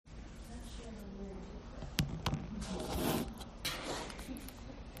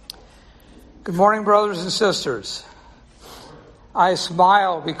Good morning, brothers and sisters. I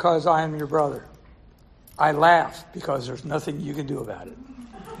smile because I am your brother. I laugh because there's nothing you can do about it.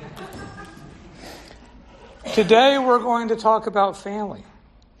 Today we're going to talk about family.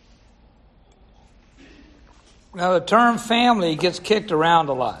 Now, the term family gets kicked around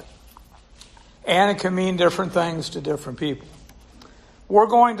a lot, and it can mean different things to different people. We're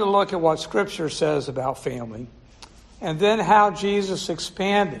going to look at what Scripture says about family, and then how Jesus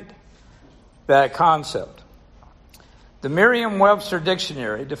expanded that concept. The Merriam-Webster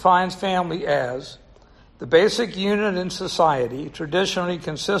Dictionary defines family as the basic unit in society, traditionally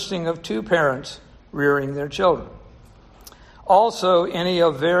consisting of two parents rearing their children. Also, any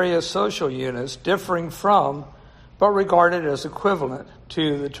of various social units differing from, but regarded as equivalent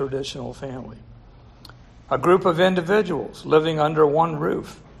to, the traditional family. A group of individuals living under one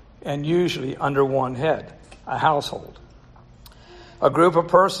roof and usually under one head, a household. A group of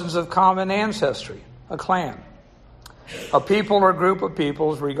persons of common ancestry, a clan. A people or group of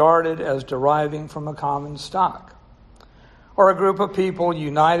peoples regarded as deriving from a common stock. Or a group of people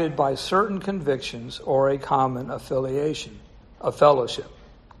united by certain convictions or a common affiliation, a fellowship.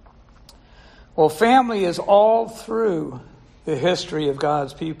 Well, family is all through the history of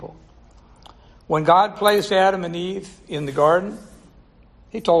God's people. When God placed Adam and Eve in the garden,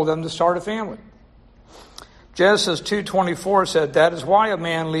 He told them to start a family. Genesis 2:24 said, "That is why a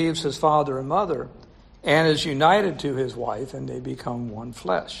man leaves his father and mother and is united to his wife, and they become one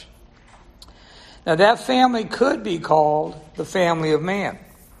flesh." Now, that family could be called the family of man.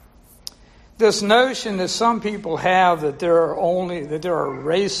 This notion that some people have that there are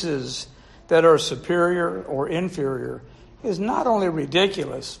races that are superior or inferior is not only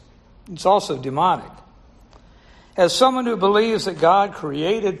ridiculous, it's also demonic. As someone who believes that God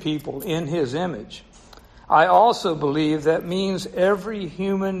created people in His image, I also believe that means every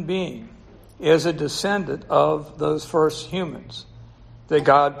human being is a descendant of those first humans that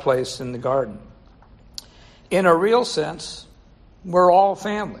God placed in the garden. In a real sense, we're all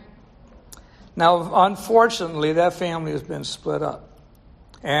family. Now, unfortunately, that family has been split up,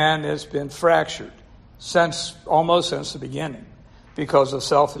 and it's been fractured almost since the beginning because of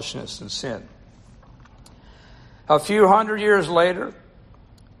selfishness and sin. A few hundred years later,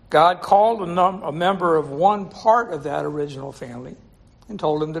 God called a member of one part of that original family and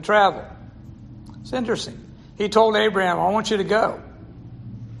told him to travel. It's interesting. He told Abraham, "I want you to go."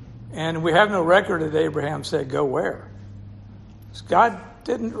 And we have no record that Abraham said, "Go where?" God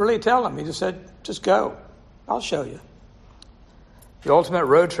didn't really tell him. He just said, "Just go. I'll show you." The ultimate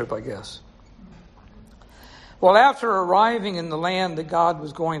road trip, I guess. Well, after arriving in the land that God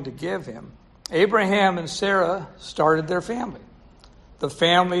was going to give him, Abraham and Sarah started their family. The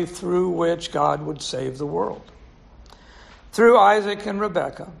family through which God would save the world. Through Isaac and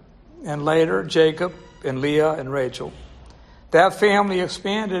Rebekah, and later Jacob and Leah and Rachel, that family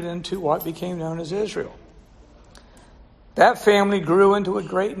expanded into what became known as Israel. That family grew into a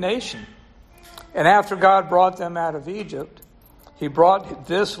great nation. And after God brought them out of Egypt, He brought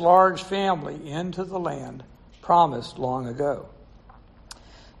this large family into the land promised long ago.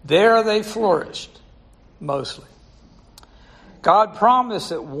 There they flourished, mostly. God promised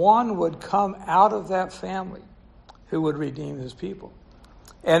that one would come out of that family who would redeem His people.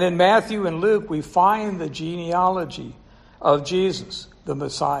 And in Matthew and Luke, we find the genealogy of Jesus, the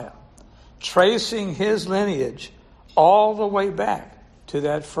Messiah, tracing His lineage all the way back to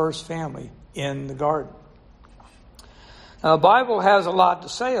that first family in the garden. Now, the Bible has a lot to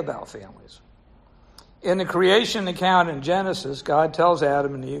say about families. In the creation account in Genesis, God tells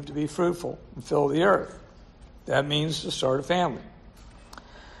Adam and Eve to be fruitful and fill the earth. That means to start a family.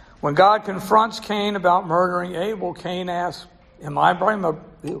 When God confronts Cain about murdering Abel, Cain asks, Am I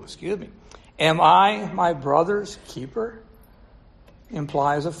my brother's keeper?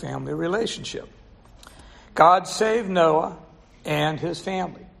 Implies a family relationship. God saved Noah and his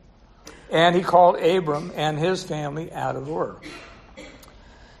family. And He called Abram and his family out of Ur.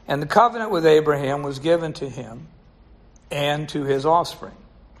 And the covenant with Abraham was given to him and to his offspring.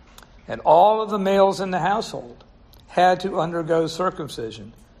 And all of the males in the household had to undergo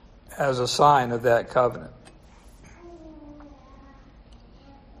circumcision as a sign of that covenant.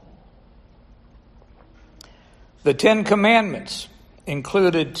 The Ten Commandments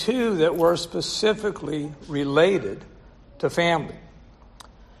included two that were specifically related to family.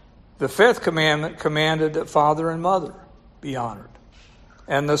 The fifth commandment commanded that father and mother be honored.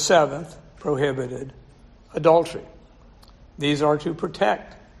 And the seventh prohibited adultery. These are to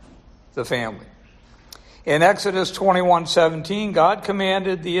protect the family. In Exodus 21:17, God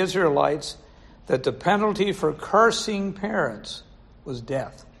commanded the Israelites that the penalty for cursing parents was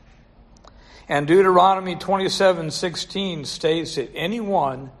death. And Deuteronomy 27:16 states that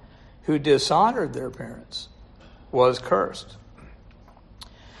anyone who dishonored their parents was cursed.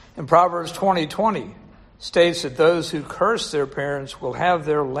 And Proverbs 20:20 states that those who curse their parents will have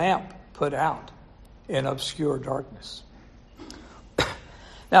their lamp put out in obscure darkness.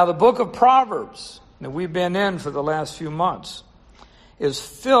 Now, the book of Proverbs that we've been in for the last few months is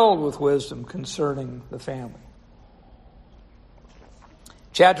filled with wisdom concerning the family.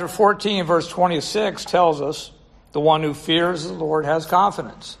 Chapter 14, verse 26 tells us the one who fears the Lord has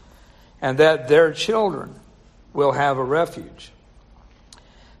confidence, and that their children will have a refuge.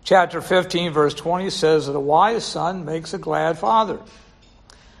 Chapter 15, verse 20 says that a wise son makes a glad father,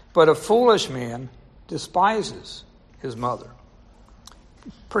 but a foolish man despises his mother.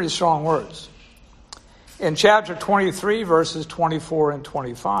 Pretty strong words. In chapter 23, verses 24 and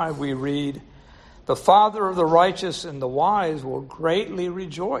 25, we read, "The father of the righteous and the wise will greatly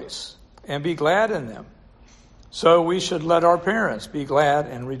rejoice and be glad in them. So we should let our parents be glad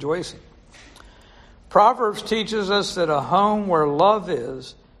and rejoicing." Proverbs teaches us that a home where love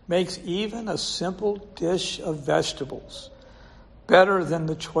is makes even a simple dish of vegetables better than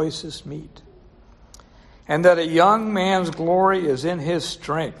the choicest meat. And that a young man's glory is in his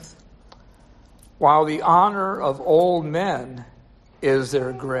strength, while the honor of old men is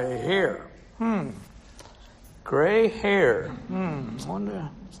their gray hair. Gray hair. Wonder.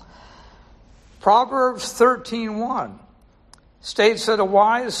 Proverbs 13:1 states that a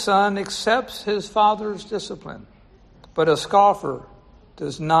wise son accepts his father's discipline, but a scoffer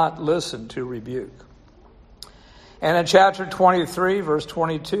does not listen to rebuke. And in chapter 23, verse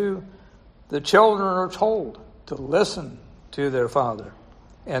 22, the children are told to listen to their father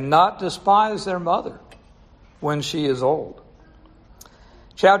and not despise their mother when she is old.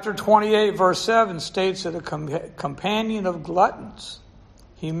 Chapter 28, verse 7 states that a companion of gluttons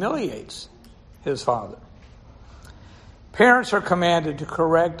humiliates his father. Parents are commanded to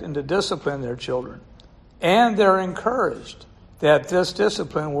correct and to discipline their children, and they're encouraged that this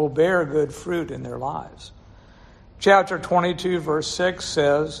discipline will bear good fruit in their lives. Chapter 22, verse 6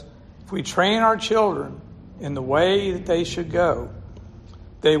 says, if we train our children in the way that they should go,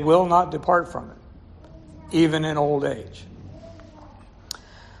 they will not depart from it, even in old age.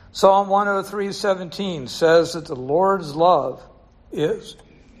 Psalm 103:17 says that the Lord's love is,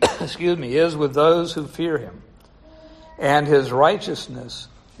 is with those who fear him, and his righteousness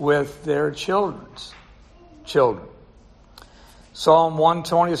with their children's children. Psalm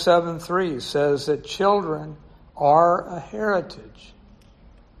 127:3 says that children are a heritage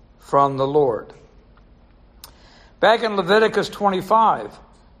from the Lord. Back in Leviticus 25,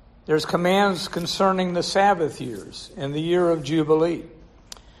 there's commands concerning the Sabbath years and the year of Jubilee.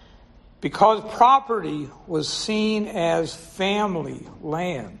 Because property was seen as family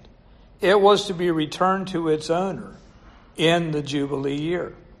land, it was to be returned to its owner in the Jubilee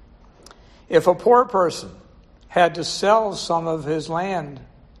year. If a poor person had to sell some of his land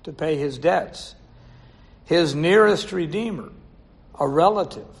to pay his debts, his nearest redeemer, a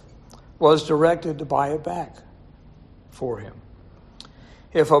relative, was directed to buy it back for him.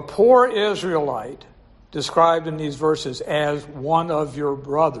 If a poor Israelite, described in these verses as one of your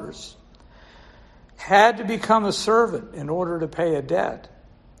brothers, had to become a servant in order to pay a debt,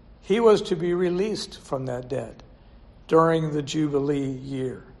 he was to be released from that debt during the Jubilee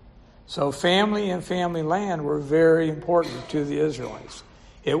year. So family and family land were very important to the Israelites.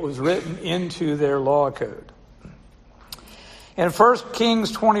 It was written into their law code. In 1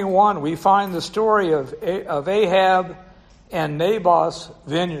 Kings 21, we find the story of Ahab and Naboth's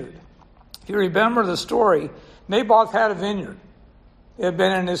vineyard. If you remember the story, Naboth had a vineyard. It had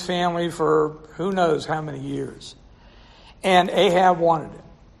been in his family for who knows how many years. And Ahab wanted it.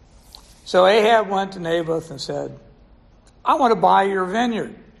 So Ahab went to Naboth and said, I want to buy your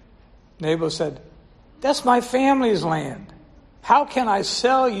vineyard. Naboth said, that's my family's land. How can I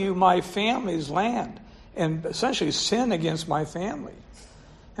sell you my family's land and essentially sin against my family?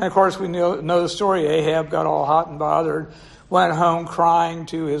 And of course, we know the story. Ahab got all hot and bothered, went home crying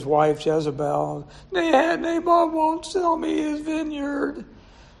to his wife Jezebel. Naboth won't sell me his vineyard.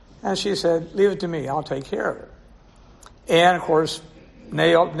 And she said, leave it to me. I'll take care of it. And of course,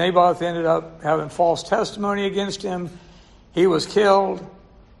 Naboth ended up having false testimony against him. He was killed.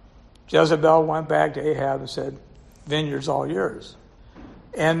 Jezebel went back to Ahab and said, vineyard's all yours.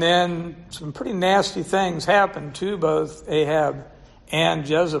 And then some pretty nasty things happened to both Ahab and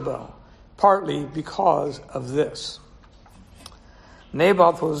Jezebel, partly because of this.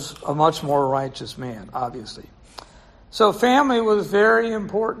 Naboth was a much more righteous man, obviously. So family was very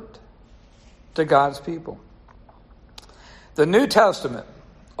important to God's people. The New Testament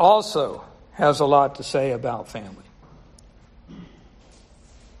also has a lot to say about family.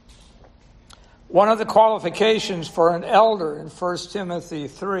 One of the qualifications for an elder in 1 Timothy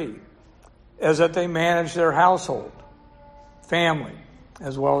 3 is that they manage their household, family,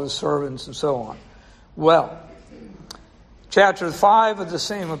 as well as servants and so on. Well, chapter 5 of the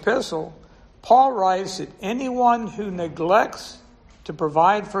same epistle, Paul writes that anyone who neglects to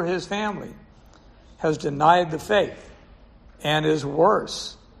provide for his family has denied the faith and is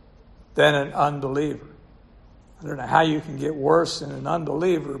worse than an unbeliever. I don't know how you can get worse than an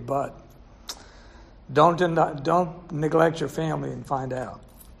unbeliever, but don't neglect your family and find out.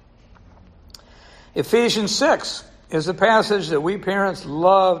 Ephesians 6 is a passage that we parents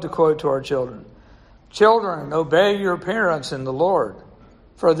love to quote to our children. Children, obey your parents in the Lord,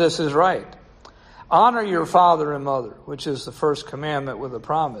 for this is right. Honor your father and mother, which is the first commandment with a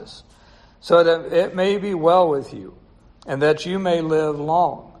promise, so that it may be well with you, and that you may live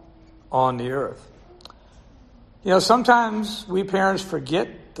long on the earth. You know, sometimes we parents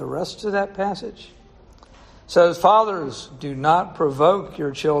forget the rest of that passage. It says, fathers, do not provoke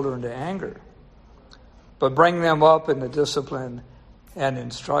your children to anger, but bring them up in the discipline and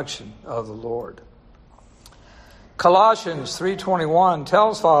instruction of the Lord. Colossians 3:21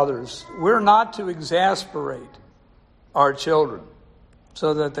 tells fathers we're not to exasperate our children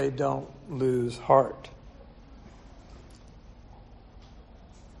so that they don't lose heart.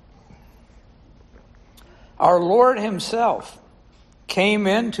 Our Lord himself came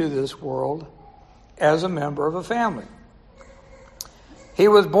into this world as a member of a family. He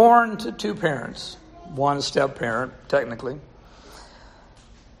was born to two parents, one step-parent, technically.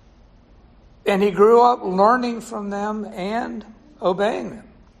 And he grew up learning from them and obeying them.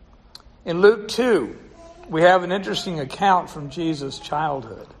 In Luke 2, we have an interesting account from Jesus'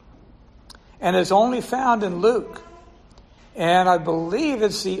 childhood. And it's only found in Luke. And I believe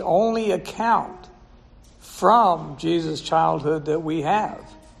it's the only account from Jesus' childhood that we have.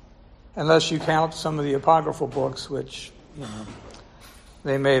 Unless you count some of the apocryphal books, which,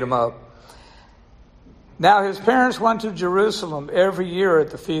 they made them up. Now his parents went to Jerusalem every year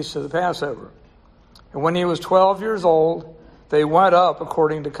at the feast of the Passover. And when he was 12 years old, they went up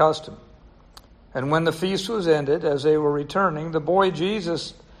according to custom. And when the feast was ended, as they were returning, the boy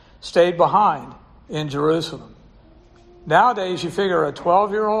Jesus stayed behind in Jerusalem. Nowadays, you figure a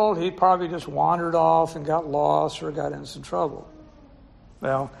 12-year-old, he probably just wandered off and got lost or got in some trouble.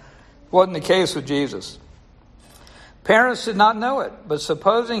 Well, it wasn't the case with Jesus. Parents did not know it, but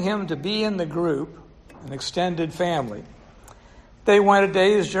supposing him to be in the group, an extended family, they went a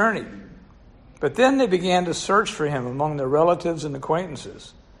day's journey. But then they began to search for him among their relatives and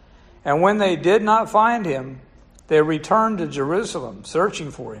acquaintances. And when they did not find him, they returned to Jerusalem, searching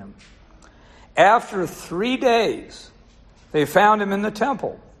for him. After 3 days, they found him in the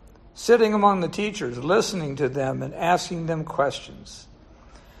temple, sitting among the teachers, listening to them and asking them questions.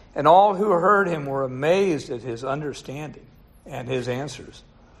 And all who heard him were amazed at his understanding and his answers.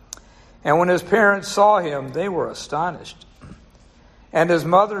 And when his parents saw him, they were astonished. And his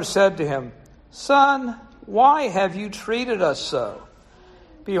mother said to him, Son, why have you treated us so?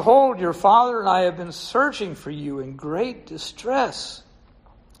 Behold, your father and I have been searching for you in great distress.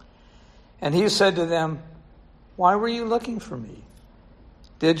 And he said to them, Why were you looking for me?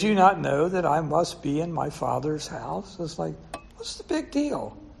 Did you not know that I must be in my father's house? It's like, what's the big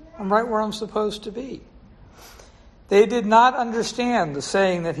deal? I'm right where I'm supposed to be. They did not understand the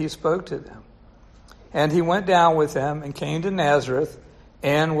saying that he spoke to them. And he went down with them and came to Nazareth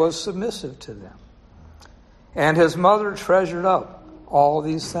and was submissive to them. And his mother treasured up all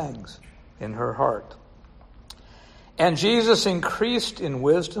these things in her heart. And Jesus increased in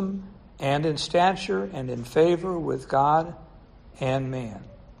wisdom and in stature and in favor with God and man.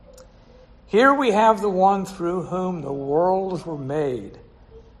 Here we have the one through whom the worlds were made.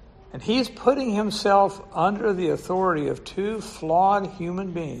 And he's putting himself under the authority of two flawed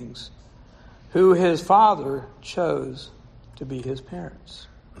human beings who his father chose to be his parents.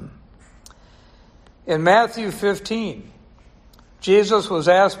 In Matthew 15, Jesus was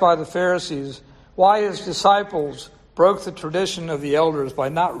asked by the Pharisees why his disciples broke the tradition of the elders by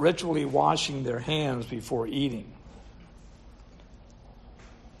not ritually washing their hands before eating.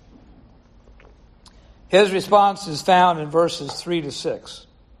 His response is found in verses 3 to 6.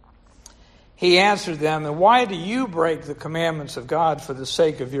 He answered them, And why do you break the commandments of God for the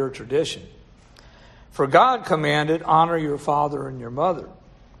sake of your tradition? For God commanded, Honor your father and your mother,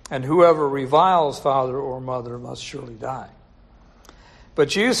 and whoever reviles father or mother must surely die.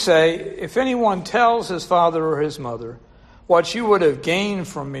 But you say, If anyone tells his father or his mother, What you would have gained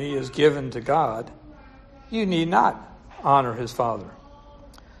from me is given to God, you need not honor his father.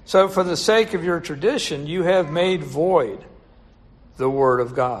 So for the sake of your tradition, you have made void the word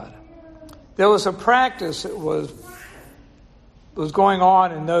of God. There was a practice that was going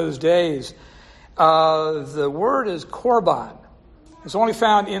on in those days. The word is korban. It's only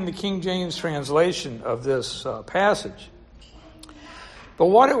found in the King James translation of this passage. But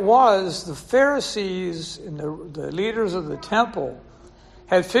what it was, the Pharisees and the leaders of the temple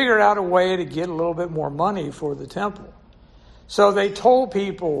had figured out a way to get a little bit more money for the temple. So they told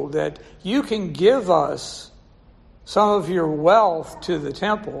people that you can give us some of your wealth to the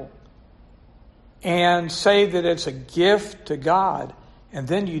temple and say that it's a gift to God, and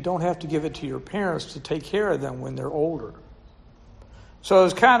then you don't have to give it to your parents to take care of them when they're older. So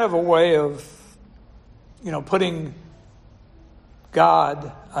it's kind of a way of, putting God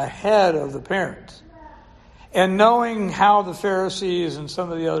ahead of the parents. And knowing how the Pharisees and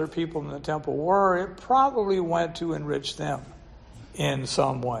some of the other people in the temple were, it probably went to enrich them in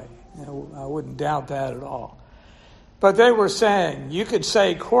some way. I wouldn't doubt that at all. But they were saying, you could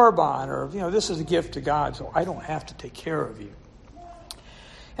say korban, or, this is a gift to God, so I don't have to take care of you.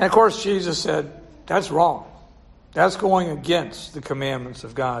 And of course, Jesus said, that's wrong. That's going against the commandments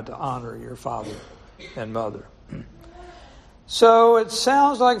of God to honor your father and mother. So it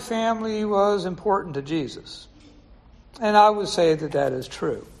sounds like family was important to Jesus. And I would say that that is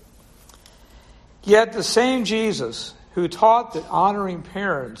true. Yet the same Jesus who taught that honoring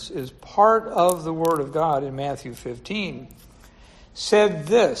parents is part of the Word of God in Matthew 15, said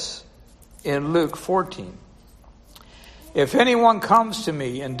this in Luke 14. If anyone comes to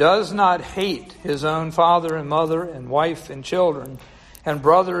me and does not hate his own father and mother and wife and children and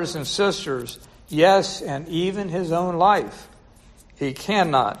brothers and sisters, yes, and even his own life, he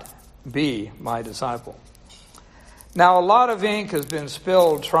cannot be my disciple. Now, a lot of ink has been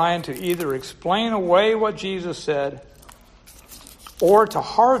spilled trying to either explain away what Jesus said or to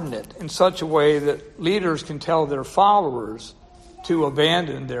harden it in such a way that leaders can tell their followers to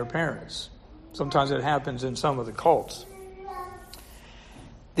abandon their parents. Sometimes it happens in some of the cults.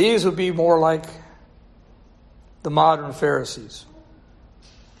 These would be more like the modern Pharisees.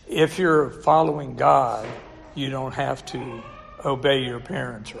 If you're following God, you don't have to obey your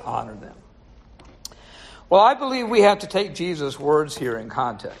parents or honor them. Well, I believe we have to take Jesus' words here in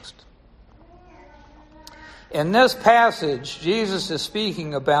context. In this passage, Jesus is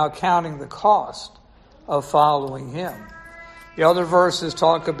speaking about counting the cost of following him. The other verses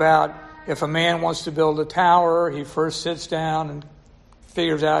talk about if a man wants to build a tower, he first sits down and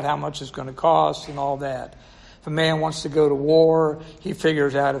figures out how much it's going to cost and all that. If a man wants to go to war, he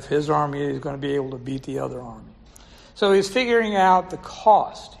figures out if his army is going to be able to beat the other army. So he's figuring out the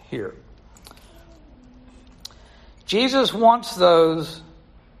cost here. Jesus wants those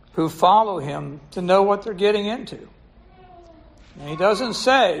who follow him to know what they're getting into. And he doesn't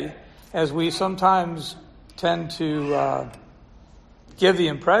say, as we sometimes tend to give the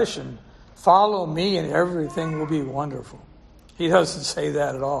impression, follow me and everything will be wonderful. He doesn't say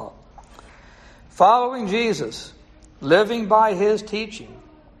that at all. Following Jesus, living by his teaching,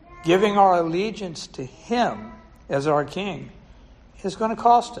 giving our allegiance to him as our king, is going to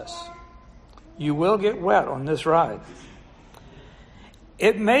cost us. You will get wet on this ride.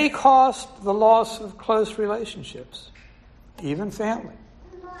 It may cost the loss of close relationships, even family.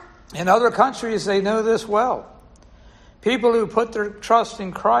 In other countries, they know this well. People who put their trust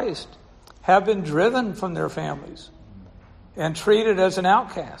in Christ have been driven from their families and treated as an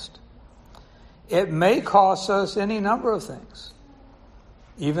outcast. It may cost us any number of things,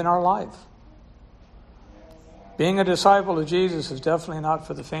 even our life. Being a disciple of Jesus is definitely not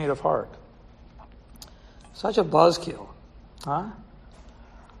for the faint of heart. Such a buzzkill, huh?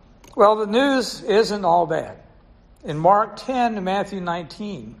 Well, the news isn't all bad. In Mark 10 and Matthew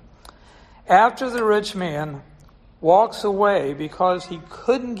 19, after the rich man walks away because he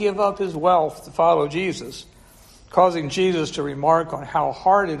couldn't give up his wealth to follow Jesus, causing Jesus to remark on how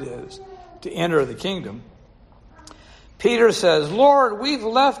hard it is to enter the kingdom, Peter says, Lord, we've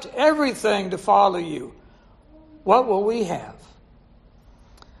left everything to follow you. What will we have?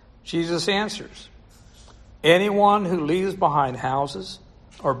 Jesus answers, anyone who leaves behind houses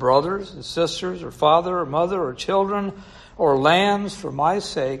or brothers and sisters or father or mother or children or lands for my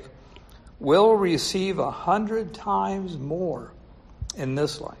sake will receive 100 times more in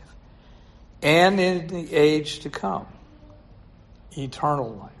this life and in the age to come, eternal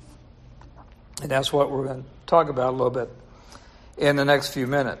life. And that's what we're going to talk about a little bit in the next few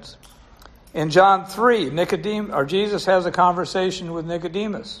minutes. In John 3, Jesus has a conversation with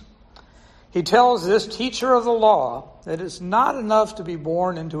Nicodemus. He tells this teacher of the law that it's not enough to be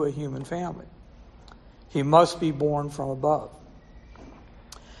born into a human family. He must be born from above.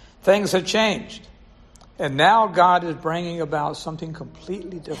 Things had changed. And now God is bringing about something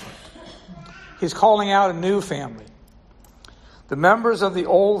completely different. He's calling out a new family. The members of the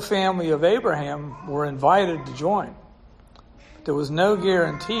old family of Abraham were invited to join. But there was no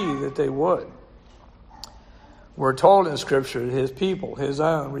guarantee that they would. We're told in Scripture that his people, his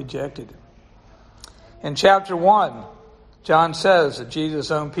own, rejected him. In chapter 1, John says that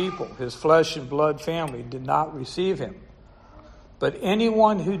Jesus' own people, his flesh and blood family, did not receive him. But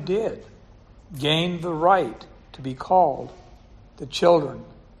anyone who did gained the right to be called the children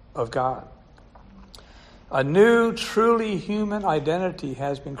of God. A new, truly human identity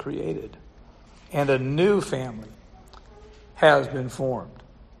has been created, and a new family has been formed,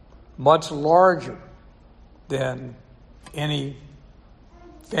 much larger than any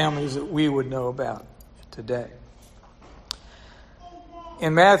families that we would know about today.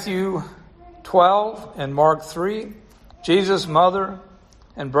 In Matthew 12 and Mark 3, Jesus' mother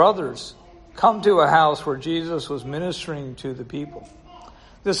and brothers come to a house where Jesus was ministering to the people.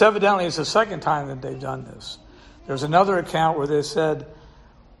 This evidently is the second time that they've done this. There's another account where they said,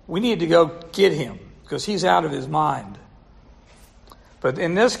 we need to go get him because he's out of his mind. But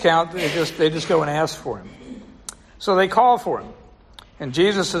in this account, they just go and ask for him. So they call for him. And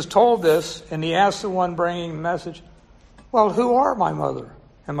Jesus is told this, and he asks the one bringing the message, well, who are my mother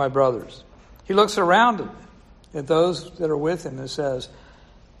and my brothers? He looks around at those that are with him and says,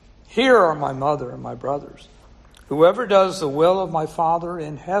 here are my mother and my brothers. Whoever does the will of my Father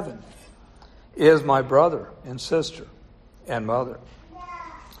in heaven is my brother and sister and mother.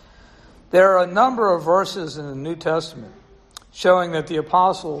 There are a number of verses in the New Testament showing that the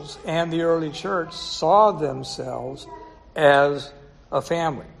apostles and the early church saw themselves as a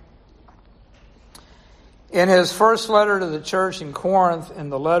family. In his first letter to the church in Corinth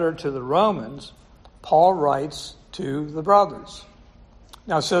and the letter to the Romans, Paul writes to the brothers.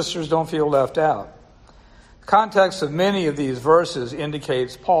 Now, sisters, don't feel left out. The context of many of these verses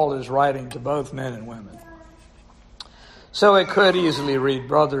indicates Paul is writing to both men and women. So it could easily read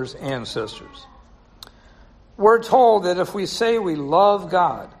brothers and sisters. We're told that if we say we love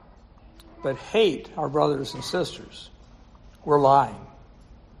God but hate our brothers and sisters, we're lying.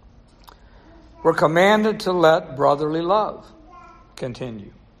 We're commanded to let brotherly love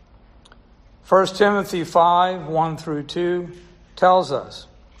continue. 1 Timothy 5, 1 through 2 tells us,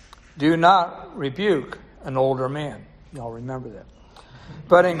 do not rebuke an older man. Y'all remember that.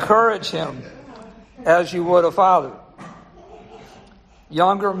 But encourage him as you would a father.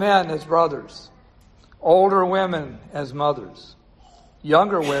 Younger men as brothers. Older women as mothers.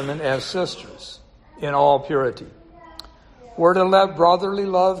 Younger women as sisters in all purity. We're to let brotherly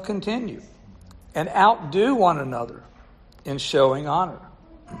love continue and outdo one another in showing honor.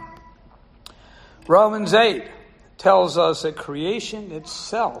 Romans 8 tells us that creation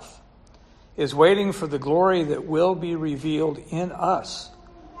itself is waiting for the glory that will be revealed in us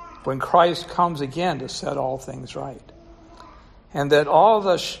when Christ comes again to set all things right. And that all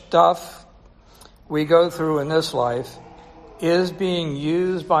the stuff we go through in this life is being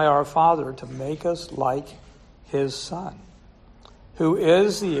used by our Father to make us like his Son, who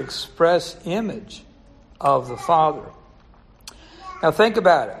is the express image of the Father. Now think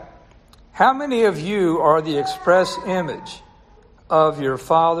about it. How many of you are the express image of your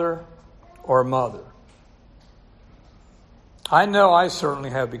father or mother? I know I certainly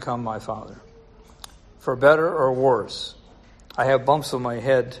have become my father, for better or worse. I have bumps on my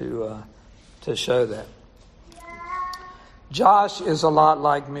head to show that. Josh is a lot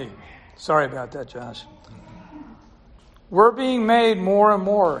like me. Sorry about that, Josh. We're being made more and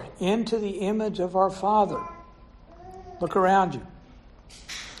more into the image of our Father. Look around you.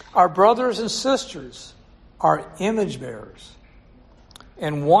 Our brothers and sisters are image bearers.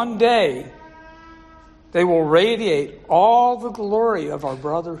 And one day, they will radiate all the glory of our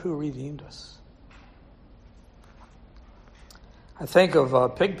brother who redeemed us. I think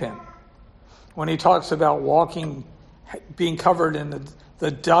of Pigpen when he talks about walking, being covered in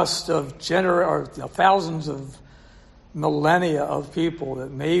the dust of thousands of millennia of people,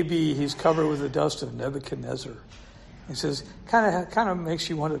 that maybe he's covered with the dust of Nebuchadnezzar. He says, kind of makes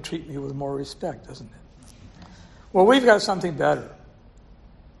you want to treat me with more respect, doesn't it? Well, we've got something better.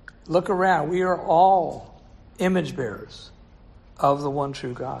 Look around. We are all image bearers of the one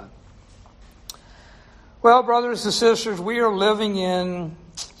true God. Well, brothers and sisters, we are living in,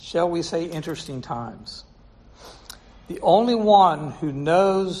 shall we say, interesting times. The only one who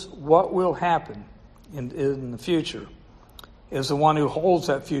knows what will happen in the future is the one who holds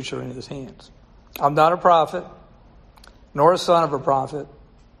that future in his hands. I'm not a prophet, nor a son of a prophet,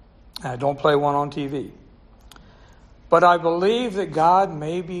 and I don't play one on TV. But I believe that God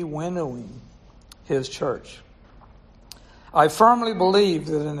may be winnowing his church. I firmly believe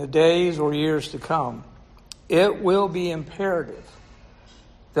that in the days or years to come, it will be imperative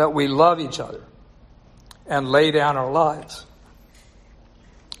that we love each other and lay down our lives.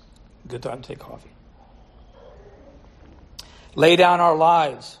 Good time to take coffee. Lay down our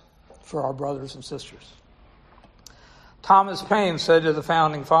lives for our brothers and sisters. Thomas Paine said to the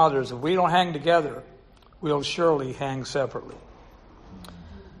founding fathers, if we don't hang together, we'll surely hang separately.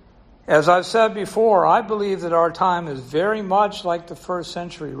 As I've said before, I believe that our time is very much like the first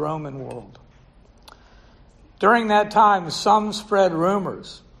century Roman world. During that time, some spread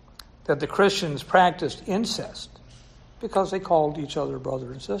rumors that the Christians practiced incest because they called each other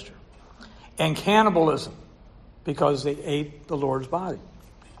brother and sister, and cannibalism because they ate the Lord's body.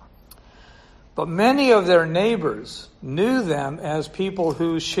 But many of their neighbors knew them as people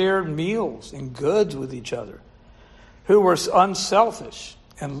who shared meals and goods with each other, who were unselfish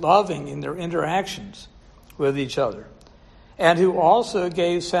and loving in their interactions with each other, and who also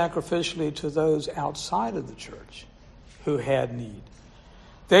gave sacrificially to those outside of the church who had need.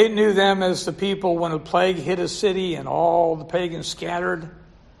 They knew them as the people when a plague hit a city and all the pagans scattered,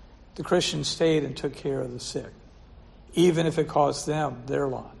 the Christians stayed and took care of the sick, even if it cost them their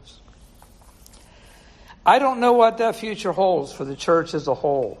lives. I don't know what that future holds for the church as a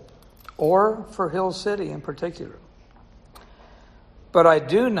whole, or for Hill City in particular. But I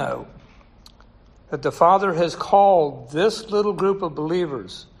do know that the Father has called this little group of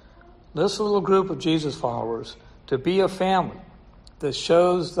believers, this little group of Jesus followers, to be a family that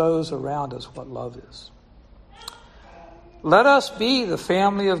shows those around us what love is. Let us be the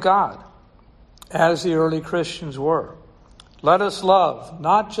family of God, as the early Christians were. Let us love,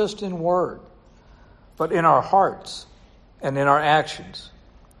 not just in word, but in our hearts and in our actions.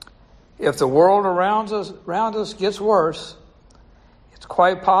 If the world around us gets worse, it's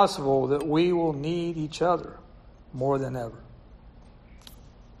quite possible that we will need each other more than ever.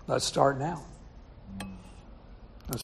 Let's start now.